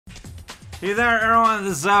Hey there everyone,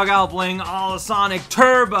 this is Zalgal playing all of Sonic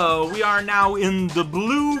Turbo. We are now in the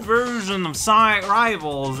blue version of Sonic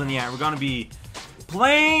Rivals, and yeah, we're gonna be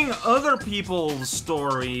playing other people's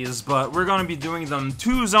stories, but we're gonna be doing them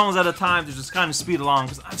 2 zones at a time to just kind of speed along,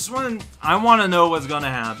 because I want to know what's gonna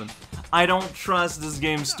happen. I don't trust this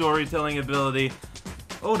game's storytelling ability.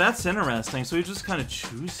 Oh, that's interesting. So you just kind of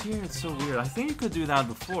choose here? It's so weird. I think you could do that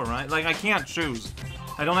before, right? Like, I can't choose.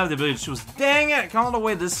 I don't have the ability to choose. Dang it! Count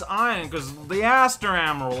away this iron, because the Aster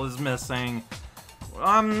Emerald is missing.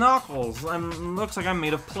 I'm Knuckles. Looks like I'm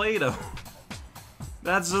made of Play-Doh.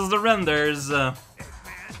 That's just the renders. Oh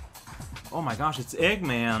my gosh, it's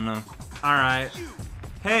Eggman. Alright.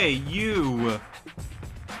 Hey, you.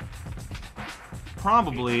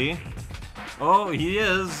 Probably. Oh, he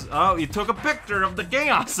is. Oh, he took a picture of the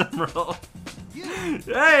Chaos Emerald.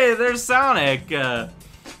 Hey, there's Sonic.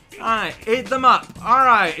 I ate them up.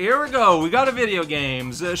 Alright, here we go. We got a video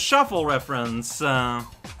games. Shuffle reference.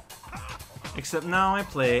 Except now I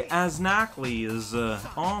play as Knuckles.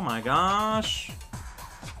 Oh my gosh.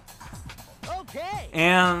 Okay.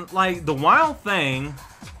 And, like, the wild thing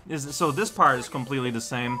is, so this part is completely the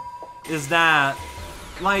same, is that,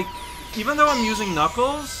 like, even though I'm using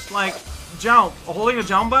Knuckles, like, jump, holding a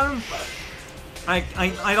jump button, I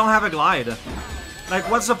don't have a glide. Like,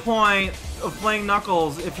 what's the point of playing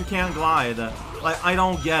Knuckles if you can't glide? Like, I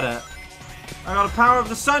don't get it. I got the power of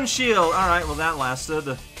the Sun Shield. Alright, well that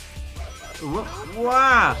lasted.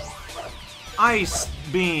 Wow! Ice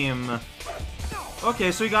Beam.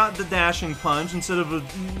 Okay, so we got the dashing punch instead of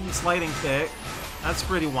a sliding kick. That's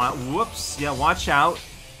pretty wild. Whoops. Yeah, watch out.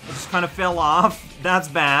 I just kind of fell off. That's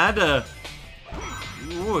bad.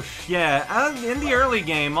 Whoosh. Yeah, in the early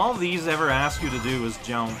game, all these ever ask you to do is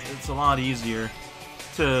jump. It's a lot easier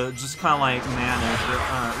to just kind of like manage it.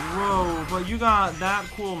 Whoa, but you got that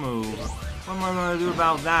cool move. What am I going to do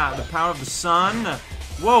about that? The power of the sun?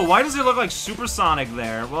 Whoa, why does it look like Supersonic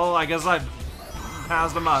there? Well, I guess I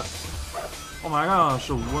passed him up. Oh my gosh,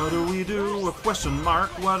 so what do we do? A question mark?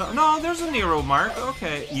 What? No, there's a Nero mark.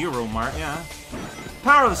 Okay, Euro mark, yeah.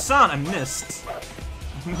 Power of the sun, I missed.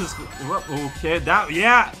 Okay, that,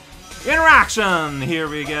 yeah. Interaction! Here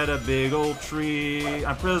we get a big old tree.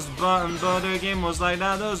 I pressed the button, but the game was like,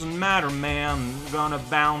 that doesn't matter, man. We're gonna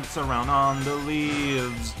bounce around on the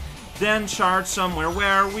leaves. Then charge somewhere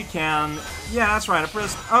where we can. Yeah, that's right, I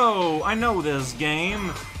pressed, oh, I know this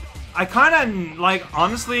game. I kinda, like,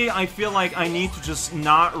 honestly, I feel like I need to just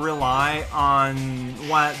not rely on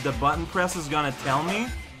what the button press is gonna tell me,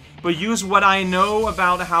 but use what I know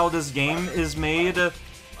about how this game is made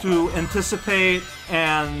to anticipate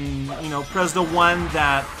and, you know, press the one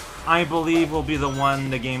that I believe will be the one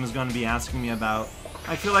the game is gonna be asking me about.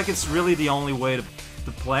 I feel like it's really the only way to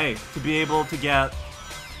play, to be able to get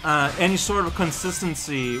any sort of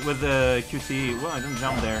consistency with the QTE. Well, I didn't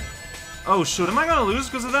jump there. Oh shoot, am I gonna lose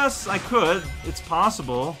because of this? I could. It's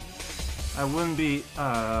possible. I wouldn't be...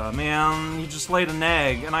 man, you just laid an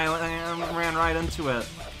egg, and I ran right into it.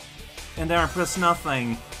 And there I pressed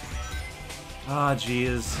nothing. Ah,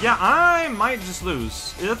 jeez. Yeah, I might just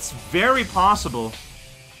lose. It's very possible.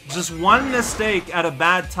 Just one mistake at a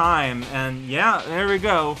bad time, and yeah, there we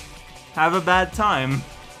go. Have a bad time.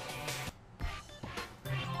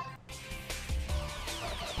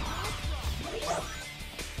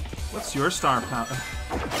 What's your star power?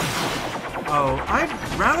 Oh, I'd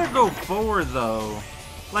rather go forward though.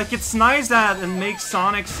 Like, it's nice that it makes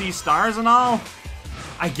Sonic see stars and all.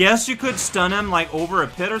 I guess you could stun him like over a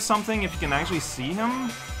pit or something if you can actually see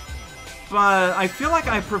him. But I feel like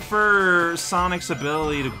I prefer Sonic's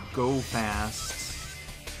ability to go fast.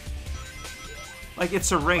 Like,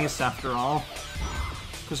 it's a race after all.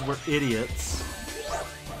 Because we're idiots.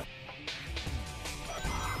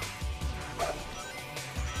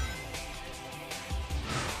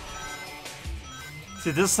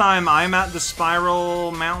 See, this time I'm at the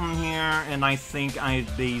Spiral Mountain here, and I think I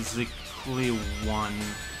basically won.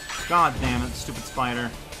 God damn it, stupid spider.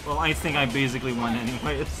 Well, I think I basically won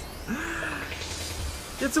anyways.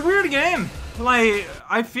 It's a weird game. Like,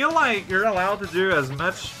 I feel like you're allowed to do as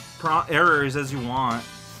much errors as you want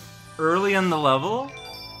early in the level,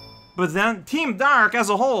 but then Team Dark as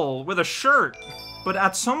a whole with a shirt. But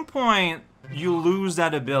at some point, you lose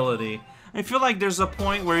that ability. I feel like there's a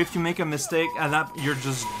point where if you make a mistake, and that you're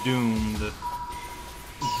just doomed.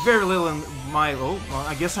 Very little in my... Oh, well,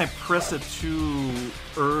 I guess I pressed it too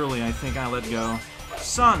early. I think I let go.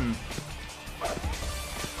 Sun!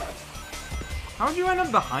 How'd you end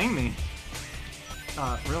up behind me?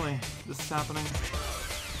 Really? This is happening?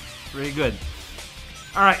 Very good.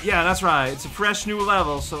 Alright, yeah, that's right. It's a fresh new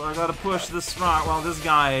level, so I gotta push this rock while this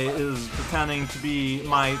guy is pretending to be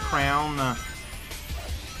my crown.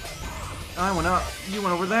 I went up, you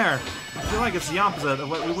went over there. I feel like it's the opposite of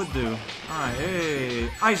what we would do. Alright, hey.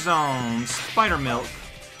 Ice Zone, Spider Milk.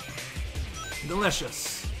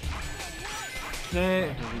 Delicious.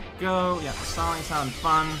 Okay, here we go. Yeah, Sonic sounded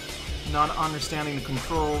fun. Not understanding the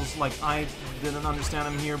controls like I didn't understand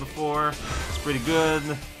them here before. It's pretty good.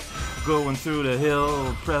 Going through the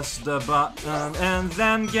hill, press the button, and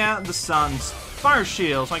then get the sun's fire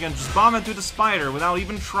shield, so I can just bomb it through the spider without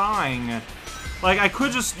even trying. Like, I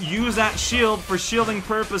could just use that shield for shielding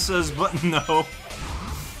purposes, but no.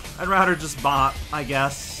 I'd rather just bot, I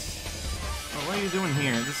guess. Oh, what are you doing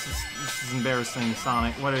here? This is embarrassing,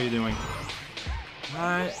 Sonic. What are you doing?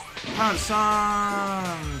 Alright. Power the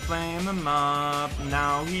sun, flame him up.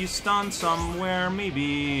 Now he's stunned somewhere,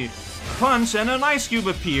 maybe. Punch and an ice cube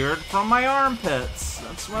appeared from my armpits.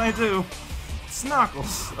 That's what I do. It's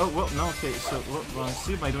Knuckles. Oh, well, no, okay, so, well,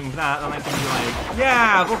 see by doing that, then I can be like,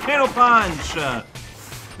 yeah, Volcano Punch!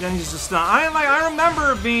 Then he's just stunned. I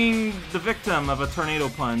remember being the victim of a Tornado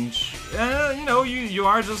Punch. You know, you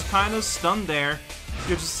are just kind of stunned there.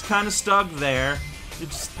 You're just kind of stuck there. You're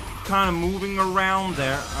just kind of moving around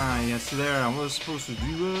there. Ah, yes, there. I was supposed to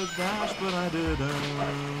do a dash, but I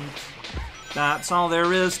didn't. That's all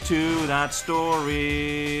there is to that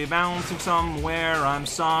story. Bouncing somewhere, I'm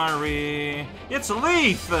sorry. It's a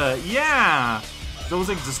leaf! Yeah! Those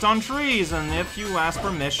exist on trees, and if you ask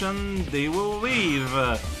permission, they will leave.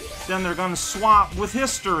 Then they're gonna swap with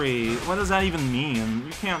history. What does that even mean?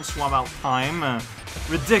 You can't swap out time.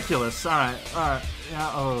 Ridiculous. Alright, alright.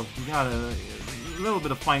 Yeah, oh, you got a little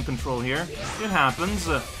bit of fine control here. It happens.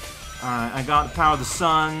 Alright, I got Power of the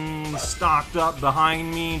Sun stocked up behind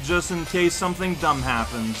me just in case something dumb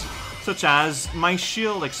happens. Such as my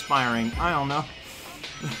shield expiring. I don't know.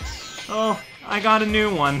 Oh, I got a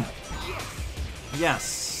new one.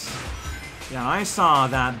 Yes. Yeah, I saw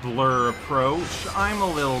that blur approach. I'm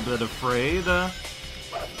a little bit afraid.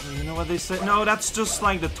 You know what they say? No, that's just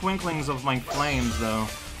like the twinklings of my flames, though.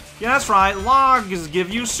 Yeah, that's right. Logs give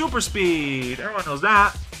you super speed. Everyone knows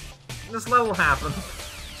that. This level happened.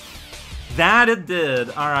 That it did.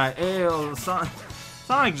 Alright, hey,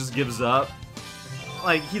 Sonic just gives up.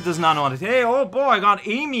 Like, he does not know what to... Hey, oh boy, I got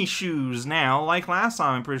Amy shoes now. Like last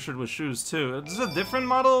time, I'm pretty sure it was shoes, too. Is this a different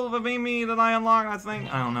model of Amy that I unlocked, I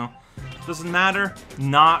think? I don't know. Does it matter?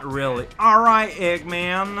 Not really. Alright,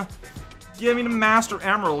 Eggman. Give me the Master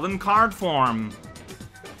Emerald in card form.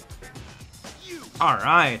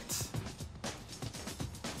 Alright.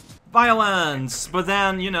 Violence! But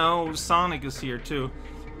then, you know, Sonic is here, too.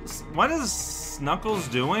 What is Knuckles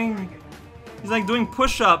doing? He's like doing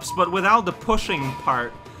push-ups, but without the pushing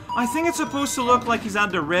part. I think it's supposed to look like he's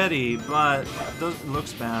at the ready, but it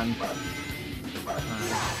looks bad.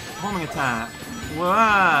 Homing attack.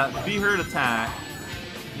 Wah! Be hurt attack.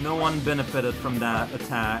 No one benefited from that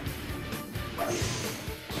attack.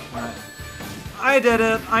 Right. I did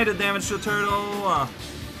it! I did damage to the turtle!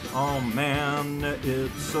 Oh man,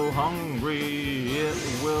 it's so hungry, it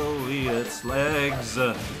will eat its legs.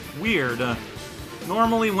 Weird.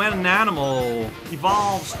 Normally when an animal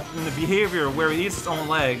evolves in the behavior where it eats its own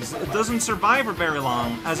legs, it doesn't survive for very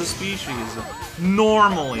long as a species.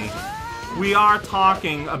 Normally. We are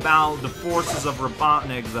talking about the forces of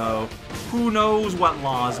Robotnik, though. Who knows what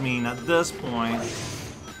laws mean at this point.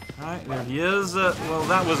 Alright, there he is. Well,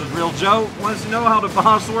 that was a real joke. Once you know how the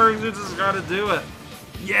boss works, you just gotta do it.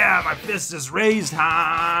 Yeah, my fist is raised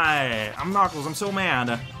high. I'm Knuckles, I'm so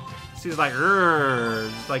mad. He's like,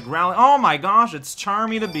 just like growling. Oh my gosh, it's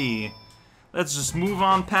charmy to be. Let's just move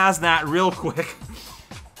on past that real quick.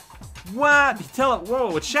 What? Tell it,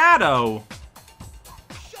 whoa, it's Shadow.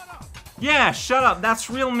 Shut up. Yeah, shut up. That's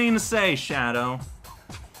real mean to say, Shadow.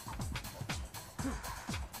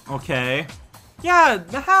 Okay. Yeah,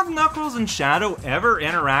 have Knuckles and Shadow ever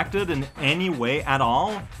interacted in any way at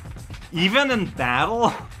all? Even in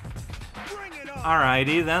battle?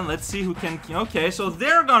 Alrighty, then let's see who can... Okay, so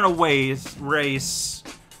they're gonna race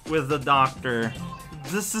with the Doctor.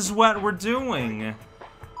 This is what we're doing.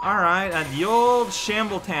 Alright, at the old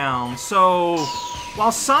Shambletown. So,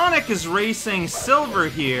 while Sonic is racing Silver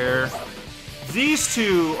here, these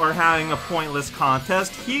two are having a pointless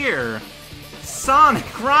contest here.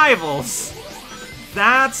 Sonic rivals!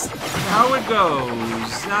 That's how it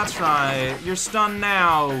goes. That's right. You're stunned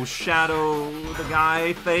now, Shadow, the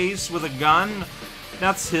guy face with a gun.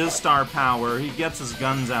 That's his star power. He gets his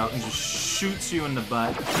guns out and just shoots you in the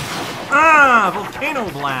butt. Ah! Volcano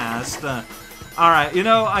Blast! Alright, you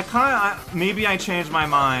know, maybe I changed my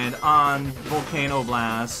mind on Volcano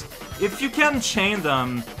Blast. if you can chain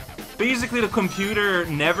them, basically the computer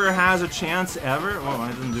never has a chance ever. Oh,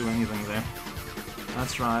 I didn't do anything there.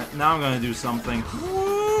 That's right. Now I'm gonna do something.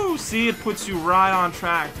 Woo! See, it puts you right on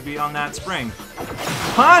track to be on that spring.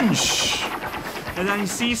 Punch! And then you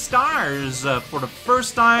see stars for the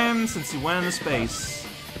first time since he went into space.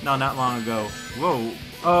 Not that long ago. Whoa.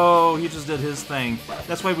 Oh, he just did his thing.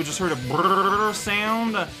 That's why we just heard a brrrr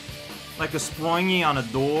sound. Like a springy on a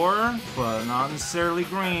door, but not necessarily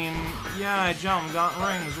green. Yeah, I jumped, got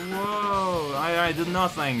rings. Whoa! I did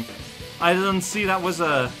nothing. I didn't see that was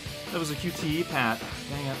a QTE pat.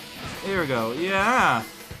 Dang it. Here we go. Yeah!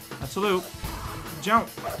 That's a loop. Jump.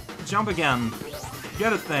 Jump again.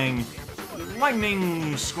 Get a thing.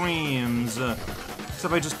 Lightning screams.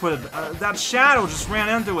 Except I just put it. That shadow just ran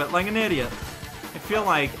into it like an idiot. I feel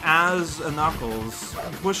like, as a Knuckles,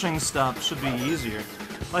 pushing stuff should be easier.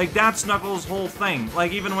 Like, that's Knuckles' whole thing.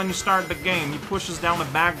 Like, even when you start the game, he pushes down the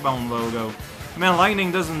Backbone logo. Man,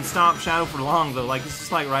 lightning doesn't stop Shadow for long, though. Like, it's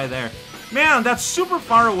just, like, right there. Man, that super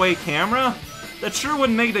far away camera, that sure would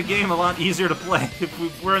make the game a lot easier to play if we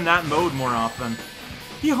were in that mode more often.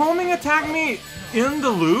 He homing attacked me in the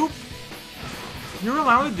loop? You're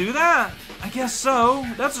allowed to do that? I guess so.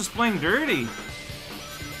 That's just playing dirty.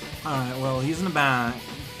 Alright, well, he's in the back.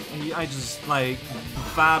 I just, like,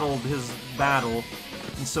 battled his battle.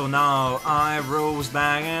 And so now I rose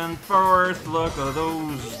back and forth. Look at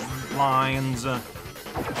those lines.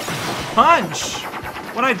 Punch!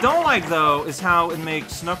 What I don't like, though, is how it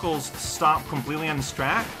makes Knuckles stop completely on his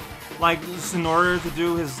track. Like, in order to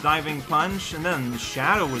do his diving punch, and then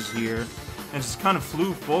Shadow was here, and just kind of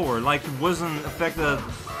flew forward. Like, he wasn't affected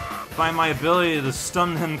by my ability to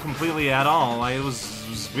stun him completely at all. Like, it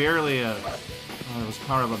was barely a... Oh, it was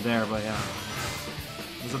part of up there, but yeah.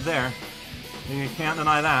 It was up there. You can't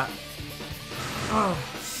deny that. Oh,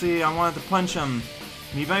 see, I wanted to punch him.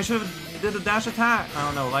 Maybe I should have did a dash attack. I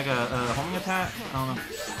don't know, like a homing attack? I don't know.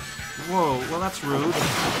 Whoa, well that's rude.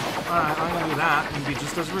 Alright, I'm gonna do that and be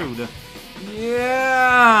just as rude.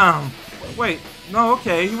 Yeah! Wait, no,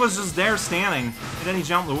 okay, he was just there standing. And then he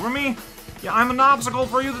jumped over me? Yeah, I'm an obstacle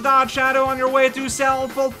for you to dodge, Shadow, on your way to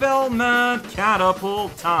self-fulfillment.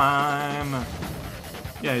 Catapult time.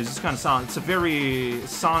 Yeah, he's just kind of Sonic. It's a very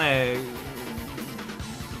Sonic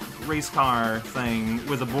race car thing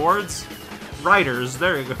with the boards. Riders,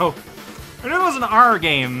 there you go. And it was an R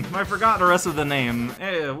game. I forgot the rest of the name.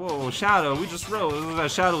 Hey, whoa, Shadow, we just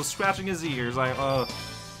rose. Shadow scratching his ears. Like,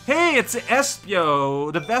 hey, it's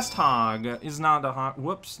Espio. The best hog is not the hog.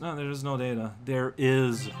 Whoops, no, there is no data. There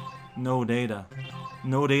is no data.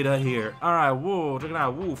 No data here. Alright, whoa, check it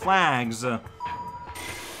out. Whoa, flags.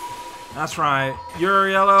 That's right. You're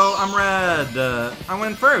yellow, I'm red. I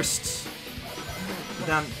went first.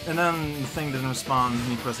 And then the thing didn't respond to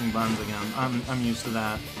me pressing buttons again. I'm used to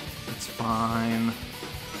that. It's fine.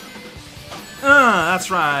 That's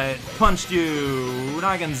right. Punched you. Now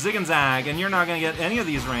I can zig and zag, and you're not gonna get any of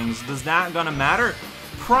these rings. Does that gonna matter?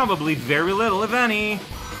 Probably very little, if any.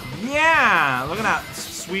 Yeah! Look at that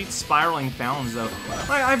sweet spiraling fountains, though.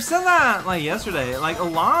 Like, I've said that, like, yesterday. Like, a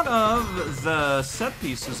lot of the set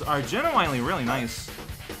pieces are genuinely really nice.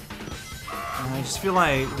 And I just feel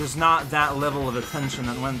like there's not that level of attention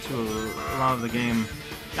that went to a lot of the game.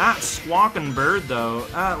 That squawking bird, though,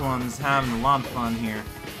 that one's having a lot of fun here.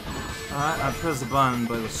 I pressed the button,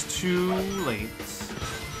 but it was too late.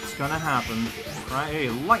 It's gonna happen. Right? Hey,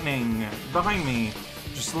 lightning behind me.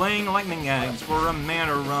 Just laying lightning eggs for a man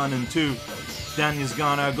to run into. Then he's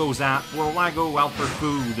gonna go zap. Well, I go out for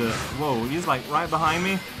food. Whoa, he's like right behind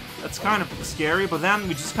me. That's kind of scary, but then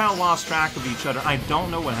we just kind of lost track of each other. I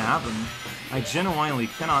don't know what happened. I genuinely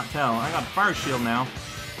cannot tell. I got Fire Shield now.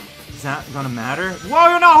 Is that gonna matter? Whoa,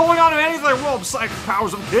 you're not holding on to anything! Whoa, psychic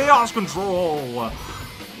powers of chaos control!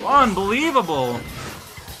 Unbelievable!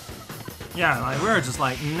 Yeah, like, we're just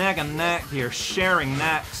like neck and neck here, sharing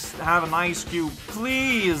necks. Have an ice cube,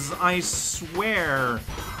 please! I swear.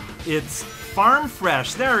 It's Farm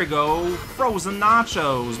Fresh, there we go. Frozen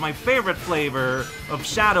nachos, my favorite flavor of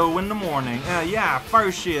Shadow in the morning. Yeah,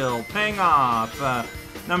 Fire Shield, paying off.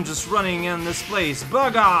 And I'm just running in this place.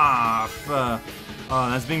 Bug off! Oh,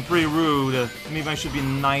 that's being pretty rude. Maybe I should be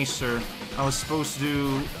nicer. I was supposed to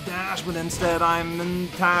do dash, but instead I'm in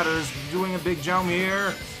tatters, doing a big jump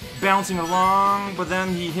here, bouncing along, but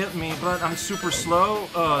then he hit me, but I'm super slow.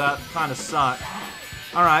 Oh, that kind of sucked.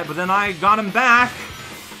 Alright, but then I got him back.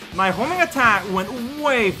 My homing attack went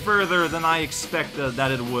way further than I expected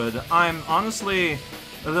that it would. I'm honestly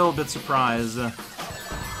a little bit surprised. Well,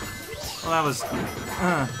 that was...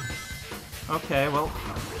 Okay, well,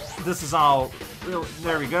 this is all...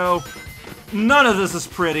 There we go. None of this is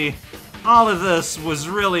pretty. All of this was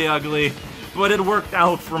really ugly, but it worked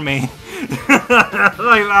out for me.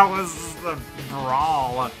 Like, that was a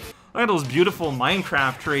brawl. Look at those beautiful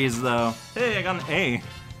Minecraft trees, though. Hey, I got an A.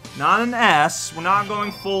 Not an S. We're not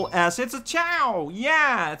going full S. It's a Chow!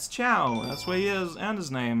 Yeah, it's Chow. That's what he is, and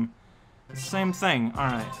his name. It's the same thing.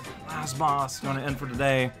 Alright. Last boss. Gonna end for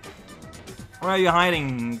today. Where are you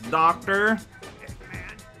hiding, Doctor?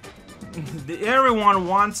 Everyone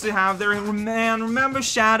wants to have their... Man, remember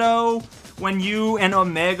Shadow? When you and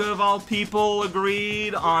Omega, of all people,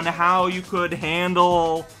 agreed on how you could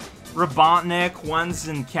handle Robotnik once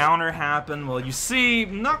encounter happened? Well, you see,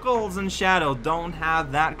 Knuckles and Shadow don't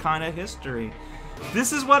have that kind of history.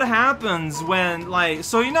 This is what happens when, like,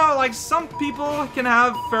 so you know, like, some people can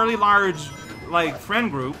have fairly large, like, friend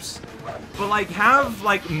groups, but, like, have,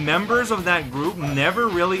 like, members of that group never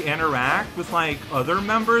really interact with, like, other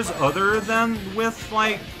members other than with,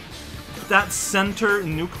 like, that center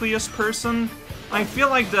nucleus person. I feel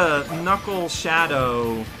like the Knuckles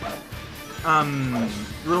Shadow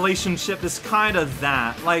relationship is kind of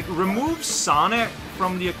that. Like, remove Sonic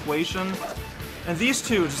from the equation, and these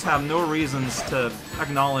two just have no reasons to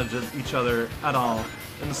acknowledge each other at all,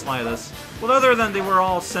 in the slightest. Well, other than they were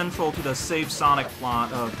all central to the Save Sonic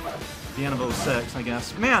plot of the end of 06, I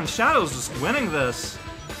guess. Man, Shadow's just winning this.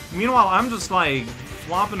 Meanwhile, I'm just, like,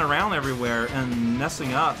 flopping around everywhere and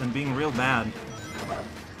messing up and being real bad.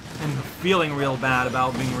 And feeling real bad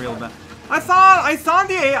about being real bad. I thought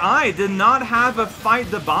the AI did not have a fight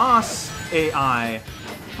the boss AI,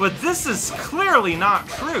 but this is clearly not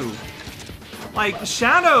true. Like,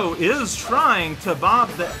 Shadow is trying to bob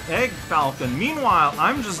the Egg Falcon. Meanwhile,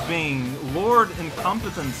 I'm just being Lord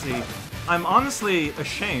Incompetency. I'm honestly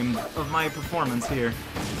ashamed of my performance here.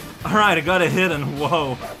 Alright, I got a hit and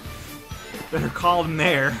whoa. Better call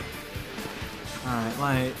Mayor. Alright,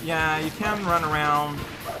 like, yeah, you can run around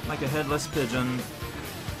like a headless pigeon.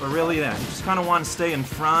 But really, yeah, you just kind of want to stay in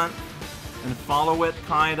front and follow it,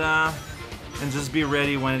 kinda, and just be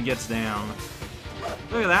ready when it gets down.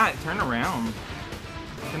 Look at that, turn around.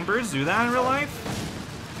 Can birds do that in real life?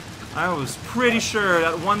 I was pretty sure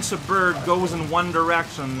that once a bird goes in one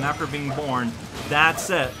direction after being born, that's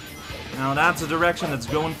it. Now that's a direction that's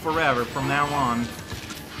going forever from now on.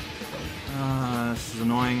 This is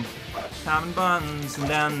annoying. Tapping buttons, and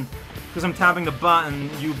then, because I'm tapping the button,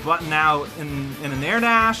 you button out in an air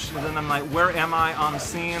dash, and then I'm like, where am I on the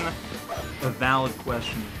scene? A valid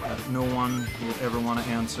question that no one will ever want to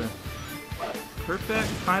answer. Perfect,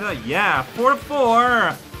 kinda, yeah,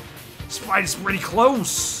 4-4! This fight is pretty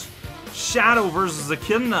close! Shadow versus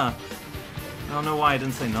Echidna. I don't know why I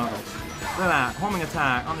didn't say Knuckles. Look at that, homing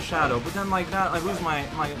attack on the Shadow, but then like that, I lose my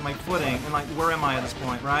footing, and like, where am I at this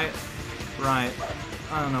point, right? Right.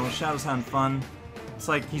 I don't know, Shadow's having fun. It's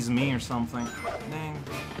like he's me or something. Dang.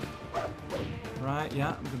 Right,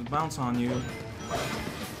 yeah, I'm gonna bounce on you.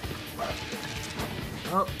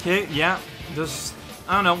 Okay, yeah, there's,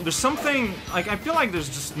 I don't know, there's something, like, I feel like there's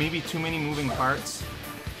just maybe too many moving parts.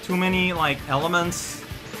 Too many, like, elements.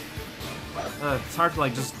 It's hard to,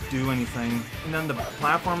 like, just do anything. And then the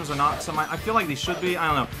platforms are not so much, I feel like they should be, I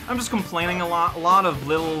don't know. I'm just complaining a lot of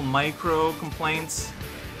little micro complaints.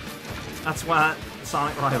 That's what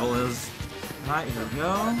Sonic Rival is. Right, here we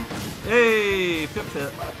go. Hey, 5th hit.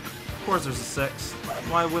 Of course there's a 6th.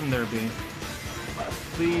 Why wouldn't there be?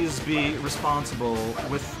 Please be responsible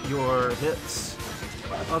with your hits.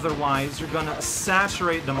 Otherwise, you're gonna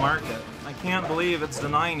saturate the market. I can't believe it's the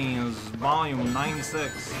 90s, volume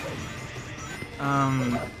 96.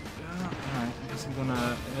 Alright, I guess I'm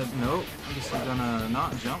gonna, nope. I guess I'm gonna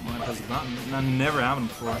not jump when I press the button. That never happened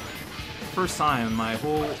before. First time in my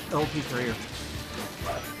whole LP career.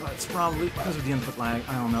 But it's probably because of the input lag.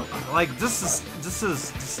 I don't know. Like, this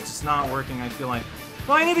is just not working, I feel like.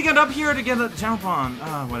 Well, I need to get up here to get a jump on.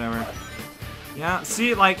 Whatever. Yeah,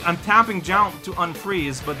 see, like, I'm tapping jump to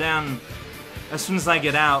unfreeze, but then as soon as I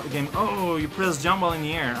get out, the game, oh, you press jump while in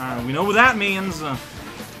the air. We know what that means.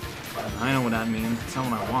 I know what that means. It's not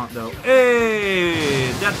what I want, though.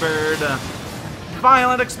 Hey, Dead Bird.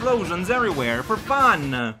 Violent explosions everywhere for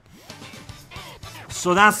fun.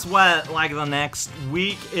 So that's what, like, the next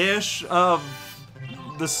week-ish of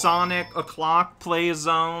the Sonic O'Clock Play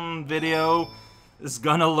Zone video is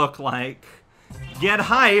gonna look like. Get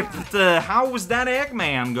hyped! How was that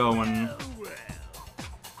Eggman going?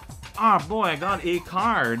 Oh boy, I got a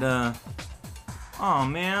card. Oh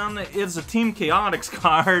man, it's a Team Chaotix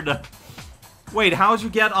card. Wait, how'd you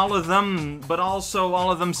get all of them, but also all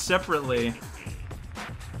of them separately?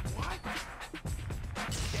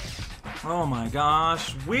 Oh my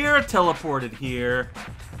gosh, we're teleported here.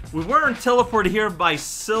 We weren't teleported here by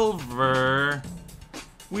Silver.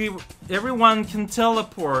 everyone can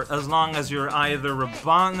teleport as long as you're either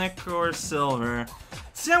Robotnik or Silver.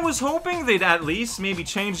 See, I was hoping they'd at least maybe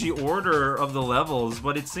change the order of the levels,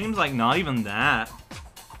 but it seems like not even that.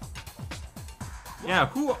 Yeah,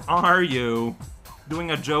 who are you?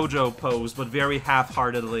 Doing a JoJo pose, but very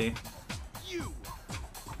half-heartedly.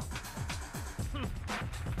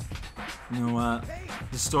 You know what?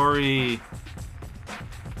 The story...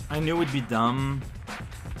 I knew it'd be dumb,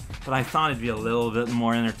 but I thought it'd be a little bit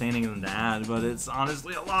more entertaining than that, but it's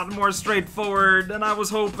honestly a lot more straightforward than I was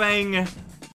hoping.